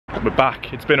We're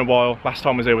back. It's been a while. Last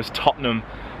time I was here was Tottenham.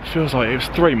 It feels like it was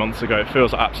 3 months ago. It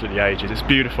feels like absolutely ages. It's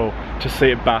beautiful to see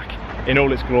it back in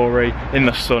all its glory, in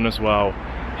the sun as well.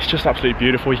 It's just absolutely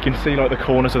beautiful. You can see like the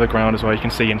corners of the ground as well. You can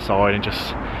see inside, and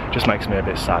just makes me a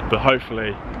bit sad. But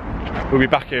hopefully we'll be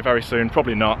back here very soon.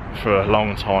 Probably not for a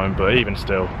long time, but even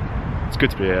still, it's good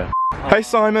to be here. Hey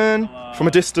Simon, from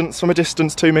a distance,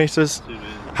 2 meters.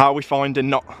 How are we finding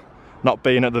not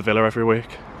being at the Villa every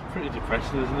week? Pretty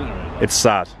depressing, isn't it, really? It's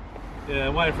sad. Yeah,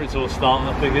 I'm waiting for it to all start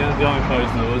up again behind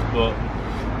closed doors, but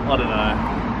I don't know,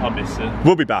 I miss it.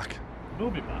 We'll be back.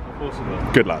 We'll be back, of course we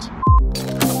will. Good lad.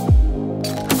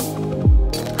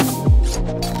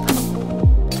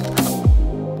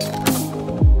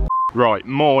 Right,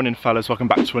 morning fellas, welcome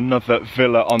back to another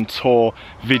Villa on Tour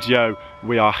video.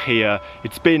 We are here.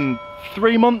 It's been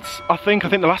 3 months, I think.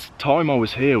 The last time I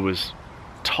was here was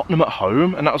Tottenham at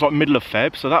home, and that was like middle of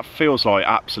Feb, so that feels like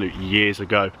absolute years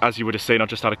ago. As you would have seen, I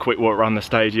just had a quick walk around the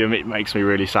stadium. It makes me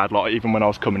really sad, like even when I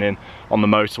was coming in on the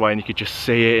motorway and you could just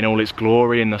see it in all its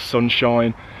glory in the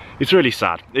sunshine. It's really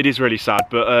sad. It is really sad.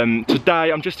 But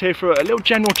today I'm just here for a little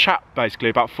general chat basically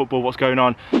about football, what's going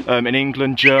on in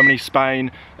England, Germany,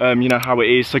 Spain, you know how it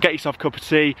is. So get yourself a cup of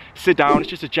tea, sit down, it's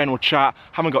just a general chat,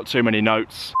 haven't got too many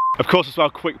notes. Of course as well,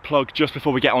 quick plug just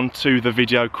before we get on to the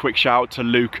video, quick shout out to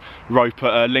Luke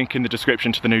Roper, link in the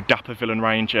description to the new Dapper Villain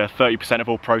range. 30% of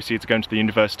all proceeds are going to the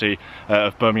University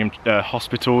of Birmingham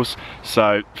Hospitals,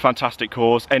 so fantastic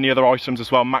cause. Any other items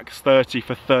as well, max 30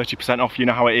 for 30% off, you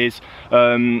know how it is.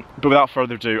 But without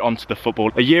further ado, on to the football.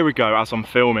 A year ago as I'm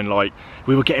filming, like,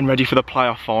 we were getting ready for the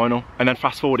playoff final, and then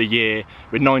fast forward a year,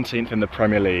 we're 19th in the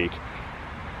Premier League.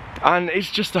 And it's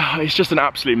just an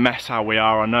absolute mess how we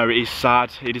are. I know it is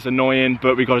sad, it is annoying,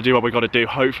 but we've got to do what we've got to do.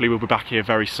 Hopefully we'll be back here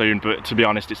very soon, but to be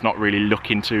honest, it's not really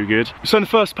looking too good. So in the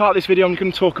first part of this video, I'm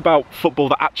going to talk about football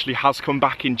that actually has come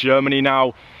back in Germany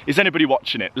now. Is anybody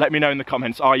watching it? Let me know in the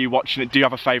comments, are you watching it? Do you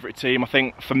have a favourite team? I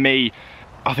think for me,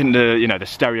 the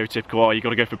stereotypical, oh, you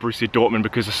got to go for Borussia Dortmund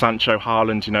because of Sancho,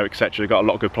 Haaland, you know, etc. They've got a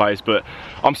lot of good players, but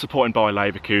I'm supporting Bayer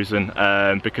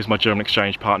Leverkusen because my German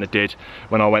exchange partner did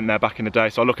when I went there back in the day,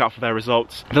 so I look out for their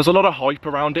results. There's a lot of hype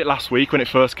around it last week when it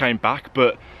first came back,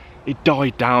 but it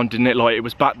died down, didn't it? Like, it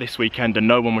was back this weekend and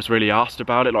no one was really asked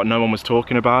about it, like no one was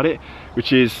talking about it,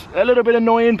 which is a little bit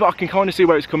annoying, but I can kind of see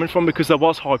where it's coming from because there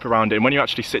was hype around it, and when you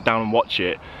actually sit down and watch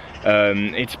it,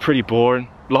 it's pretty boring.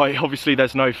 Like, obviously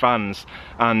there's no fans,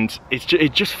 and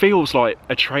it just feels like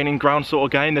a training ground sort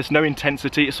of game. There's no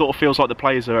intensity. It sort of feels like the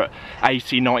players are at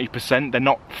 80–90%. They're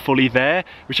not fully there,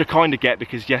 which I kind of get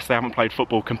because yes, they haven't played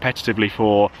football competitively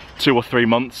for 2 or 3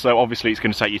 months, so obviously it's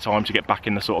going to take you time to get back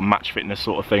in the sort of match fitness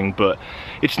sort of thing, but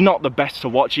it's not the best to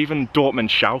watch. Even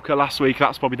Dortmund-Schalke last week,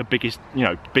 that's probably the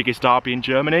biggest derby in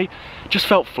Germany, just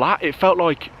felt flat. It felt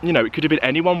like, you know, it could have been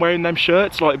anyone wearing them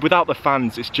shirts. Like, without the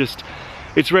fans,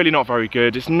 it's really not very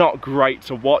good. It's not great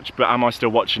to watch, but am I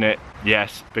still watching it?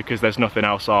 Yes, because there's nothing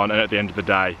else on, and at the end of the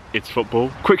day, it's football.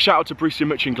 Quick shout out to Borussia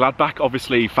Mönchengladbach.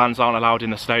 Obviously, fans aren't allowed in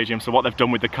the stadium, so what they've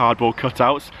done with the cardboard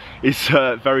cutouts is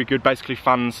very good. Basically,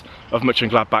 fans of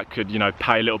Mönchengladbach could, you know,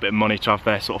 pay a little bit of money to have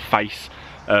their sort of face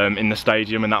in the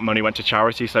stadium, and that money went to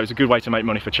charity, so it's a good way to make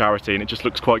money for charity, and it just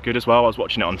looks quite good as well. I was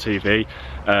watching it on TV,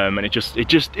 and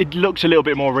it looks a little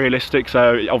bit more realistic,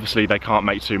 so obviously they can't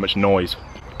make too much noise,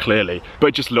 clearly, but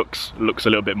it just looks a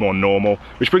little bit more normal.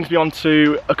 Which brings me on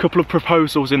to a couple of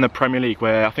proposals in the Premier League,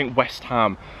 where I think West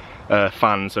Ham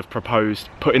fans have proposed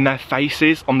putting their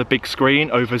faces on the big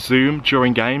screen over Zoom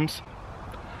during games.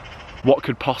 What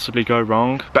could possibly go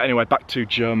wrong? But anyway, back to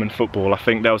German football. I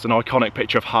think there was an iconic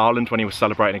picture of Haaland when he was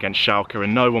celebrating against Schalke,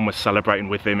 and no one was celebrating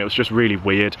with him. It was just really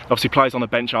weird. Obviously, players on the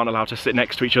bench aren't allowed to sit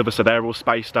next to each other, so they're all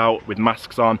spaced out with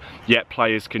masks on, yet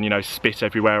players can, you know, spit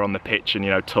everywhere on the pitch and, you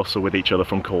know, tussle with each other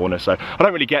from corners. So I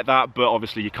don't really get that, but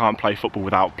obviously you can't play football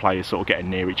without players sort of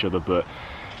getting near each other, but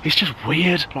it's just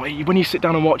weird. Like, when you sit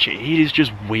down and watch it, it is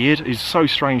just weird. It's so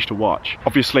strange to watch.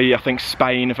 Obviously, I think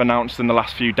Spain have announced in the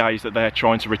last few days that they're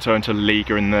trying to return to La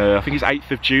Liga in I think it's 8th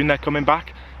of June they're coming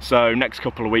back. So next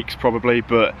couple of weeks probably,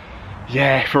 but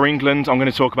yeah, for England, I'm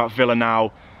going to talk about Villa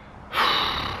now.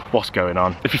 What's going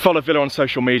on? If you follow Villa on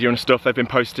social media and stuff, they've been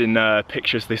posting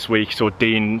pictures this week. Saw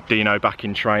Dino back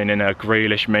in training,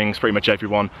 Grealish, Mings, pretty much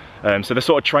everyone. So they're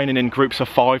sort of training in groups of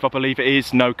 5, I believe it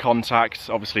is. No contact,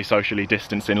 obviously socially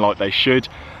distancing like they should.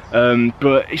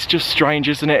 But it's just strange,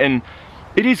 isn't it? And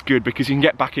it is good because you can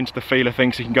get back into the feel of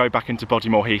things. You can go back into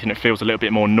Bodymore Heath and it feels a little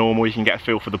bit more normal. You can get a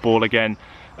feel for the ball again.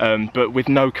 But with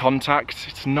no contact,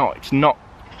 it's not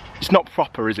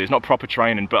proper, is it? It's not proper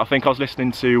training. But I think I was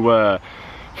listening to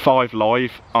 5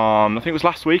 Live on, I think it was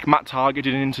last week. Matt Target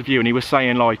did an interview and he was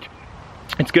saying, like,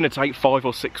 it's going to take 5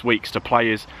 or 6 weeks for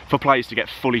players to get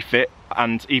fully fit,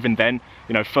 and even then,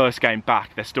 you know, first game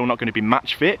back, they're still not going to be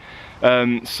match fit.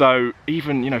 So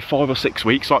even, you know, 5 or 6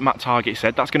 weeks, like Matt Targett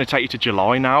said, that's going to take you to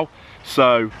July now.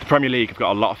 So the Premier League have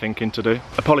got a lot of thinking to do.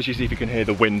 Apologies if you can hear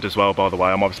the wind as well, by the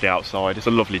way. I'm obviously outside. It's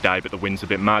a lovely day, but the wind's a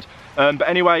bit mad. But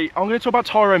anyway, I'm going to talk about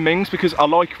Tyrone Mings because I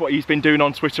like what he's been doing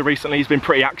on Twitter recently. He's been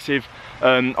pretty active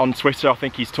on Twitter. I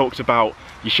think he's talked about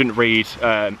you shouldn't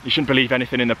believe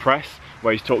anything in the press,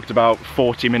 where he's talked about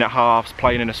 40-minute halves,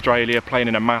 playing in Australia, playing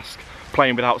in a mask,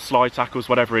 playing without slide tackles,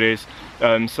 whatever it is.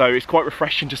 So it's quite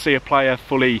refreshing to see a player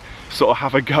fully sort of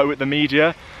have a go at the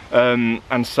media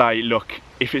and say, look,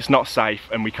 if it's not safe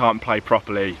and we can't play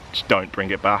properly, just don't bring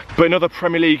it back. But in other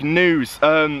Premier League news,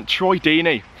 Troy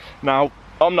Deeney. Now,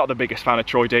 I'm not the biggest fan of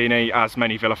Troy Deeney, as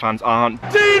many Villa fans aren't.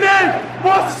 Deeney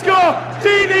wants to score!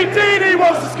 Deeney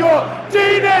wants to score!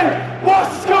 Deeney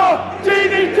wants to score!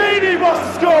 Deeney wants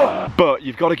to score! But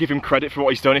you've got to give him credit for what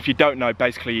he's done. If you don't know,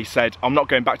 basically he said, I'm not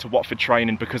going back to Watford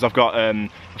training because I've got a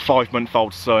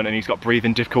 5-month-old son and he's got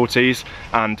breathing difficulties.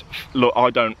 And look, I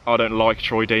don't like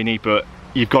Troy Deeney, but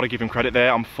you've got to give him credit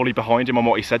there. I'm fully behind him on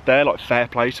what he said there, like fair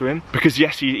play to him. Because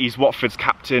yes, he's Watford's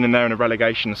captain and they're in a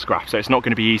relegation scrap, so it's not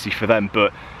going to be easy for them.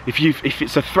 But if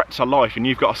it's a threat to life and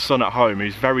you've got a son at home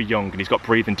who's very young and he's got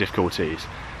breathing difficulties,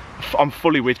 I'm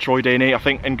fully with Troy Deeney. I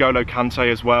think N'Golo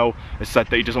Kante as well has said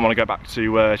that he doesn't want to go back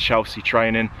to Chelsea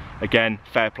training. Again,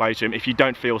 fair play to him. If you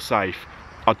don't feel safe,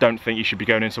 I don't think you should be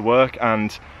going into work.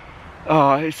 And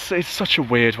oh, it's such a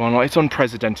weird one. Like, it's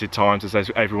unprecedented times,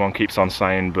 as everyone keeps on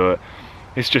saying, but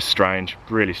it's just strange,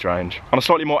 really strange. On a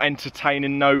slightly more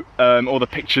entertaining note, all the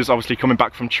pictures obviously coming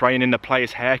back from training, the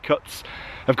players' haircuts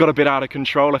have got a bit out of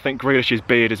control. I think Grealish's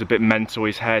beard is a bit mental,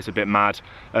 his hair's a bit mad.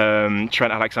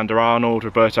 Trent Alexander-Arnold,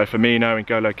 Roberto Firmino,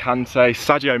 N'Golo Kante,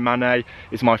 Sadio Mane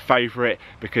is my favourite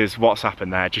because what's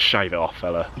happened there, just shave it off,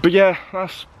 fella. But yeah,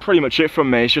 that's pretty much it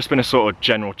from me. It's just been a sort of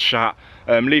general chat.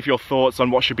 Leave your thoughts on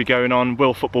what should be going on.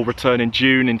 Will football return in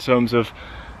June in terms of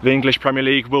the English Premier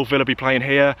League? Will Villa be playing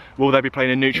here? Will they be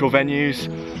playing in neutral venues?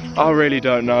 I really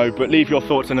don't know, but leave your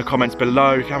thoughts in the comments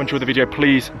below. If you have enjoyed the video,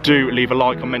 please do leave a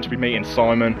like. I'm meant to be meeting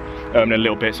Simon in a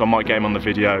little bit, so I might get him on the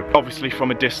video. Obviously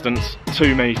from a distance,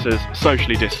 2 meters,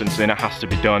 socially distancing, it has to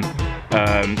be done.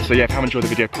 So yeah, if you have enjoyed the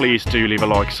video, please do leave a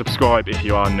like, subscribe if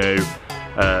you are new.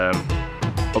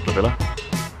 Up the Villa.